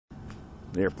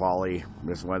near Paulie.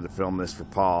 Just wanted to film this for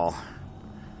Paul.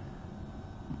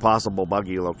 Possible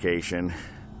buggy location,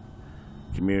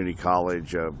 Community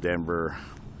College of Denver.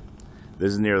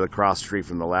 This is near the cross street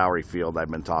from the Lowry field I've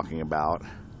been talking about.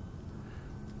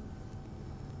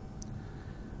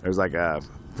 There's like a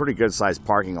pretty good sized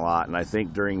parking lot, and I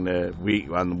think during the week,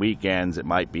 on the weekends, it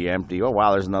might be empty. Oh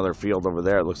wow, there's another field over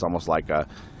there. It looks almost like a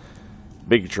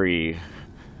big tree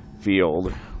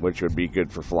field, which would be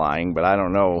good for flying, but I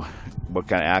don't know what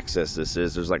kind of access this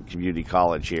is. There's like community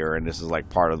college here, and this is like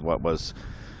part of what was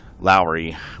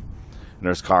Lowry. And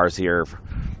there's cars here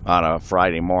on a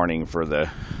Friday morning for the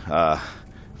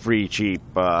free, cheap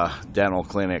dental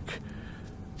clinic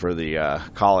for the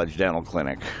college dental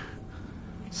clinic.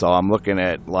 So I'm looking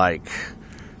at like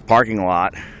parking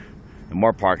lot and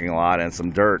more parking lot and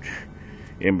some dirt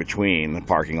in between the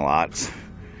parking lots.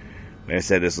 They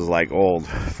said this is like old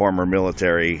former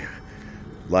military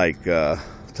like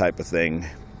type of thing,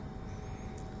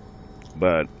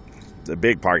 but the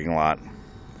big parking lot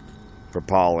for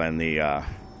Paul and the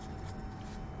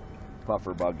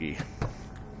puffer buggy,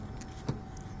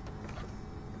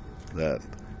 the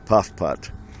puff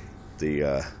putt,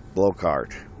 the blow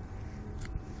cart,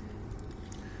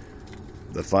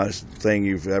 the funnest thing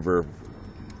you've ever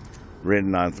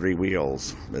ridden on 3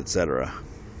 wheels, etc.